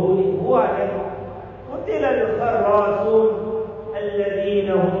rolling. Who are them? قُتِلَ الْخَرَّاصُونَ الَّذِينَ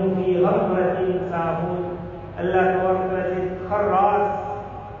هُمْ فِي غَمْرَةٍ سَاهُونَ. Allah Ta'ala says, Kharras.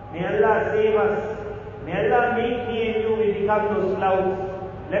 May Allah save us. May Allah make me and you we become those clouds.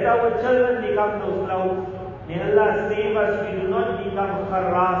 Let our children become those clouds. May Allah save us, we do not become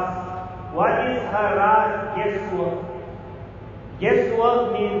kharras. What is kharras? Guesswork.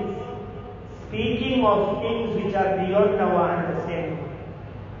 Guesswork means speaking of things which are beyond our understanding.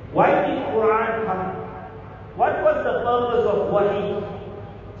 Why did Quran come? What was the purpose of wahi?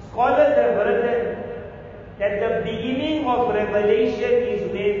 Scholars have written that the beginning of revelation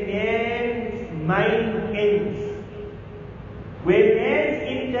is where man's mind ends. Where man's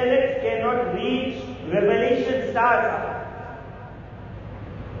intellect cannot reach, revelation starts.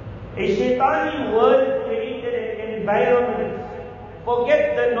 A shaitani world created an environment.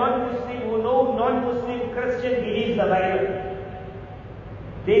 Forget the non-Muslim who know non-Muslim Christian believes the Bible.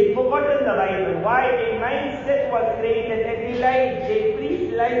 They've forgotten the Bible. Why? A mindset was created and they lied. They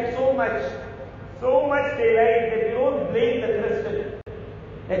preached life so much they lied that we don't blame the Christian.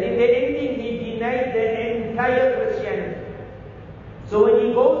 That in the ending he denied the entire Christianity. So when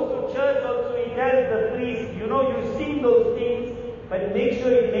he goes to church also he tells the priest, you sing those things, but make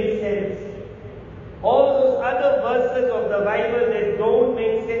sure it makes sense. All those other verses of the Bible that don't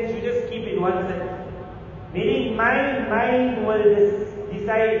make sense, you just keep in one sentence. Meaning mind will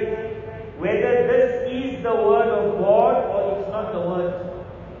decide whether this is the word of God or it's not the word.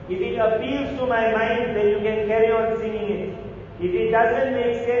 If it appeals to my mind, then you can carry on singing it. If it doesn't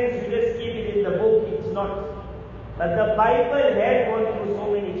make sense, you just keep it in the book, it's not. But the Bible had gone through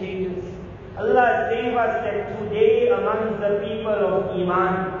so many changes. Allah save us that today amongst the people of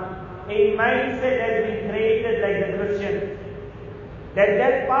Iman, a mindset has been created like the Christian.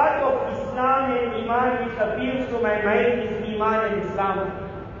 That part of Islam and Iman which appeals to my mind is Iman and Islam.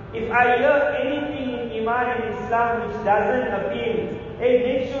 If I hear anything in Iman and Islam which doesn't appeal, hey,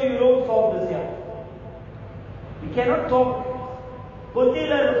 make sure you don't solve this here. We cannot talk.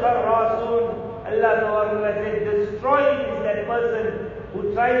 قُتِلَ الْخَرَّاصُونَ. Allah Ta'ala said, destroyed is that person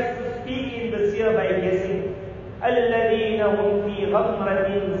who tries to speak in the seer by guessing. الَّذِينَ هُمْ فِي غَمْرَةٍ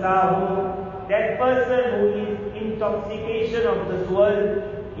سَاهُونَ. That person who is intoxication of this world,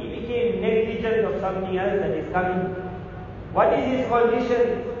 he became negligent of something else that is coming. What is his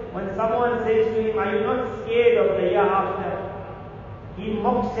condition? When someone says to him, are you not scared of the year after? He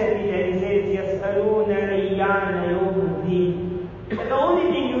mocks at it and he says, يَسْأَلُونَ أَيَّانَ يَوْمُ الدِّينِ. And the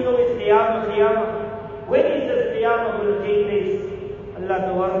only thing you know is Qiyamah, Qiyamah. When is this Qiyamah will take place? Allah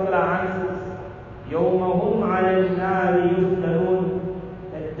Ta'ala answers, يَوْمَ هُمْ عَلَى النَّارِ يُفْتَنُونَ.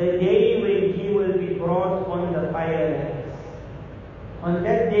 That the day when he will be brought on the fire lamps. On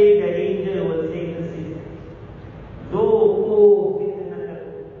that day the angel will say, this is it. ذُوقُوا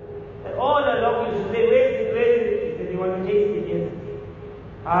فِتْنَتَكُمْ. That all along you should say, where is it, where is it? He said, you want to taste it, yes.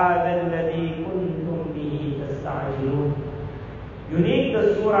 هَذَا الَّذِي كُنْتُمْ بِهِ تَسْتَعْجِلُونَ. Unique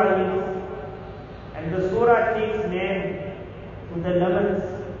the surah is, and the surah takes man to the limits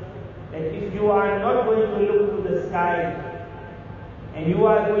that if you are not going to look to the sky and you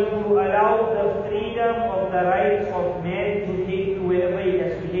are going to allow the freedom of the rights of man to take to wherever it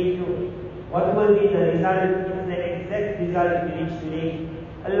has to take to, what will be the result? It's the exact result we reach today.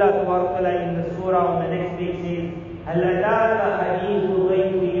 Allah Ta'ala in the surah on the next page says, هَلْ أَتَاكَ حَدِيثُ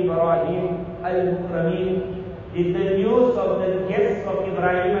ضَيْفِ إِبْرَاهِيمَ الْمُكْرَمِينَ. Did the news of the guests of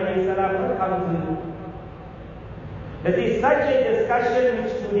Ibrahim alayhi salam come to you? That is such a discussion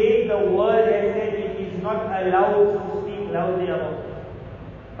which today the world has said it is not allowed to speak loudly about.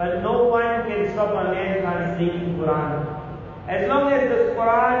 But no one can stop a man translating Quran. As long as the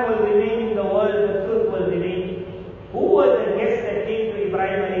Quran will remain in the world, the truth will remain. Who were the guests that came to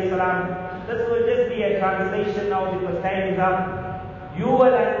Ibrahim alayhi salam? This will just be a translation now because time is up. You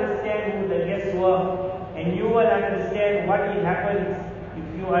will understand who the guests were. And you will understand what it happens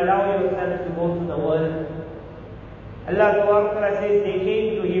if you allow yourself to go to the world. Allah Ta'ala says they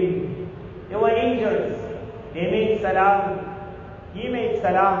came to him. They were angels. They made salam. He made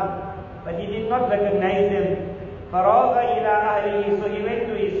salam. But he did not recognize them. فَرَاغَ إِلَىٰ أَهْلِهِ. So he went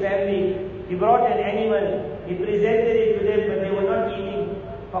to his family. He brought an animal. He presented it to them, but they were not eating.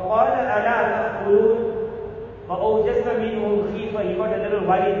 فَقَالَ أَلَا تَأْكُلُونَ فَأَوْجَسَ مِنْهُمْ خِيفَةً. He got a little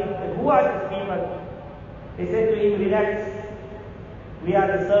worried. But who are these people? They said to him, relax, we are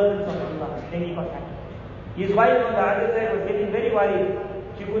the servants of Allah. Then he got happy. His wife on the other side was getting very worried.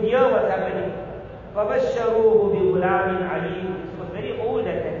 She could hear what's happening. فَبَشَّرُوهُ بِغُلَامٍ عَلِيمٍ. She was very old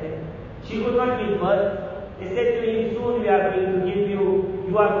at that time. She could not give birth. They said to him, soon we are going to give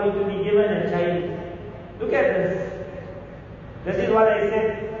you are going to be given a child. Look at this. This is what I said,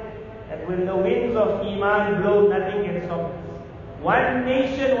 that when the winds of Iman blow, nothing can stop us. One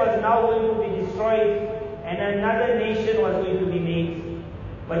nation was now going to be destroyed, and another nation was going to be made.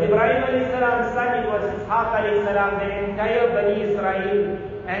 But Ibrahim alayhi salam's son, it was Ishaq alayhi salam, the entire Bani Israel,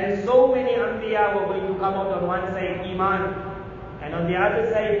 and so many Anbiya were going to come out on one side, Iman, and on the other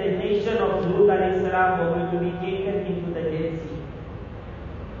side, the nation of Lut alayhi salam were going to be taken into the Dead Sea.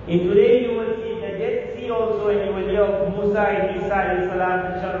 And today you will see the Dead Sea also, and you will hear of Musa and Isa alayhi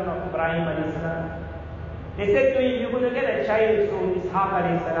salam, the children of Ibrahim alayhi salam. They said to him, you're going to get a child soon, Ishaq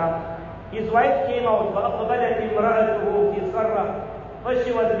alayhi salam. His wife came out, فَأَقْبَلَتِ امْرَأَتُهُ فِي صَرَّةٍ. First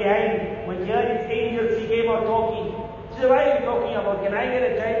she was behind. When she heard his angels, she came out talking. She said, what are you talking about? Can I get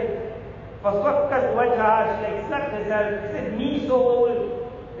a child? فَصَكَّتْ وَجْهَهَا. She like slapped herself. She said, me so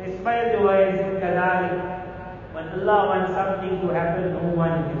old. They smiled to her and said, كَذَلِكَ. When Allah wants something to happen, no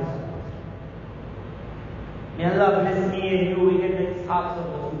one can stop. May Allah bless me and you, we get the Ishaqs of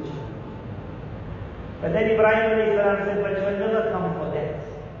the future. But then Ibrahim alayhi salam said, but you will never come for that.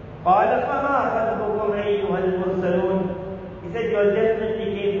 قَالَ فَمَا خَطْبُكُمْ أَيُّهَا الْمُرْسَلُونَ. He said, you are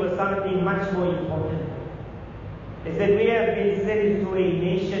definitely came for something much more important. They said, we have been sent to a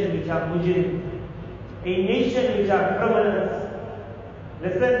nation which are mujrim, a nation which are criminals.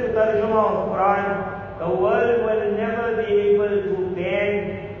 Listen to Tarjuma of Quran. The world will never be able to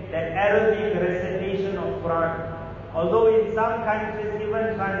ban the Arabic recitation of Quran. Although in some countries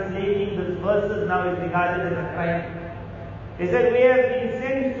even translating these verses now is regarded as a crime. They said, we have been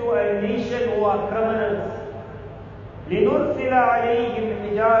sent to a nation who are criminals. لِنُرْسِلَ عَلَيْهِمْ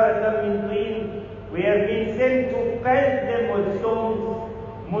حِجَارَةً مِّن طِينٍ. We have been sent to pelt them with stones.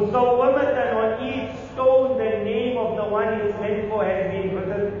 مُسَوَّمَةً. On each stone the name of the one it's meant for has been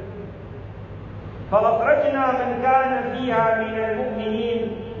written. فَأَخْرَجْنَا مَنْ كَانَ فِيهَا مِنَ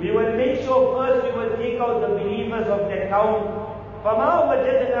الْمُؤْمِنِينَ. We will make sure first we will take out the believers of that town. فَمَا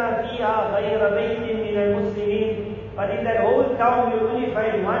وَجَدْنَا فِيهَا غَيْرَ بَيْتٍ مِّنَ الْمُسْلِمِينَ. But in that whole town, you only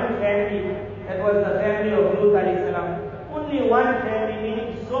find one family. That was the family of Lut alayhi salam. Only one family,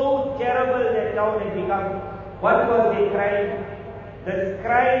 meaning so terrible that town had become. What was the crime? The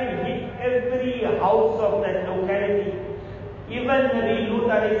crime hit every house of that locality. Even Nabi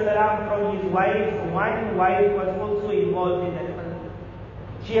Lut alayhi salam, from his wives, one wife was also involved in that.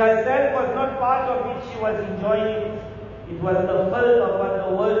 She herself was not part of it, she was enjoying it. It was the filth of what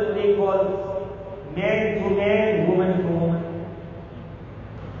the world today calls man to man, woman to woman.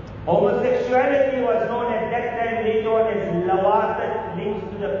 Homosexuality was known at that time later on as lawat,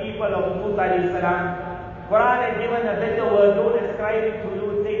 linked to the people of Lut alayhi salam. Quran had given a better word, don't ascribe it to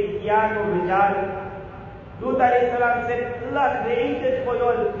Lut, say Ityanu Rijal. Lut alayhi salam said, Allah created for you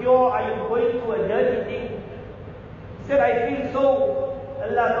all pure, are you going to a dirty thing? He said, I feel so.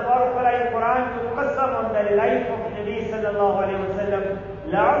 Allah Ta'ala in Quran to qasam on the life of Nabi sallallahu alayhi wa sallam.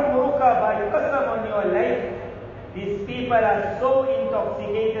 La'umruka, by qasam on your life. These people are so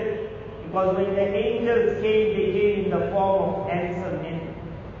intoxicated because when the angels came, they came in the form of handsome men.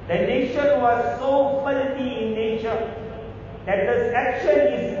 The nation was so filthy in nature that this action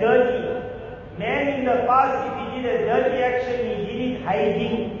is dirty. Man in the past, if he did a dirty action, he did it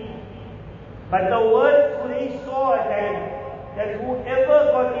hiding. But the world today saw a time that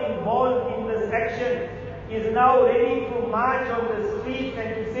whoever got involved in this action is now ready to march on the streets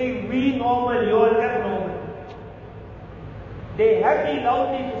and to say, we normal, you're abnormal. They happy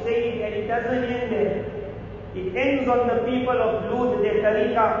loudly to say it, and it doesn't end there. It ends on the people of Lut, their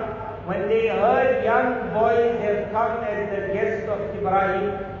tariqah, when they heard young boys have come as the guests of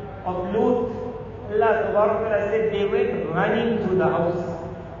Ibrahim, of Lut. Allah Ta'ala said they went running to the house,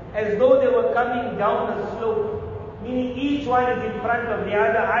 as though they were coming down a slope, meaning each one is in front of the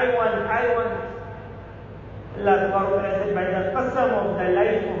other. I want. Allah Ta'ala said, by the qasam of the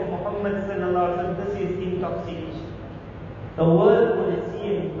life of Muhammad sallallahu alaihi wasallam, this is intoxication. The world will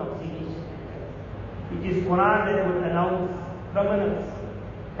see an intoxication. It is Quran that would announce prominence,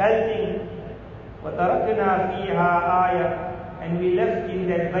 culting, وَتَرَكْنَا فِيهَا آيَةً, and we left in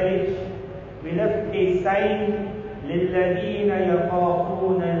that village, we left a sign, لِلَّذِينَ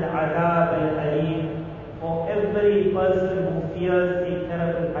يَخَافُونَ الْعَذَابَ الْأَلِيمَ, for every person who fears a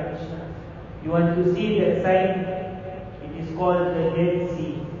terrible punishment. You want to see that sign? It is called the Dead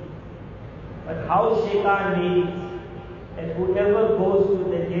Sea. But how Shaitan made it, that whoever goes to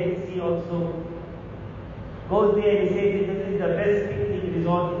the Dead Sea also goes there and he says, this is the best picnic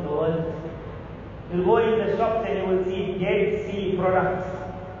resort in the world. You'll go in the shops and you will see Dead Sea products.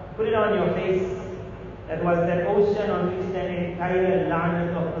 Put it on your face. That was that ocean on which the entire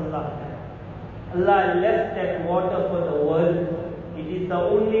la'nat of Allah. Allah left that water for the world. It is the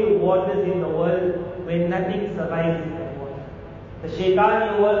only waters in the world where nothing survives in that water. The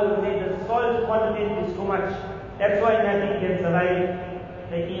shaitani world will say the salt content is too much. That's why nothing can survive.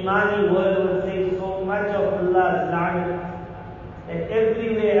 The Imani world will say so much of Allah's la'nat that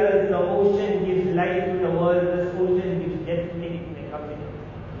everywhere else the ocean gives life to the world, this ocean gives death to anything that comes in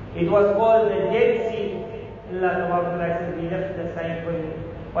it. It was called the Dead Sea. Allah Ta'ala said, we left the sign for you.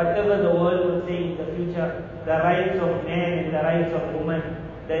 Whatever the world will say in the future, the rights of man and the rights of woman,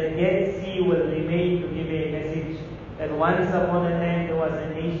 the Dead Sea will remain to give a message that once upon a time there was a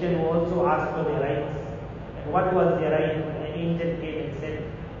nation who also asked for their rights. And what was their right? When the angel came and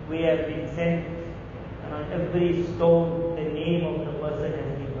said, we have been sent, and on every stone the name of the person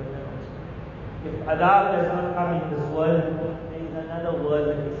has been written on. If adab does not come in this world, there is another world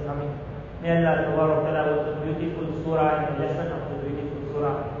that is coming. May Allah Ta'ala with the beautiful surah and the lesson of the beautiful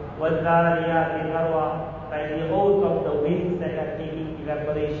surah. وَالذَّارِيَاتِ ذَرْوًا, by the oath of the winds that are taking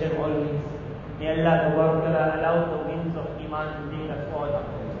evaporation, all winds. May Allah Ta'ala allow the winds of Iman to take us all up.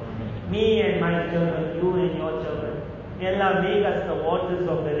 Me and my children, you and your children. May Allah make us the waters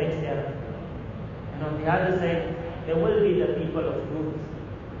of the next era. And on the other side, there will be the people of truth.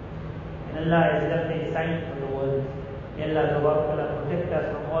 And Allah has left a sign for the world. May Allah Ta'ala protect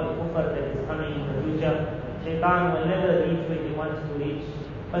us from all kufr that is coming in the future. Shaitan will never reach where he wants to reach.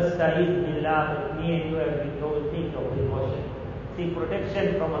 Fasta'idh billah, but me and you have been told, take your precaution. Seek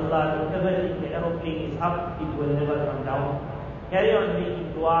protection from Allah. Whenever the aeroplane is up, it will never come down. Carry on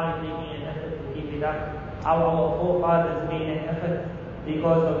making dua and making an effort to keep it up. How our forefathers made an effort,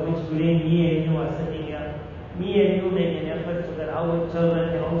 because of which today me and you are sitting here. Me and you make an effort so that our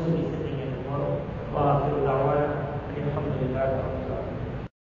children can also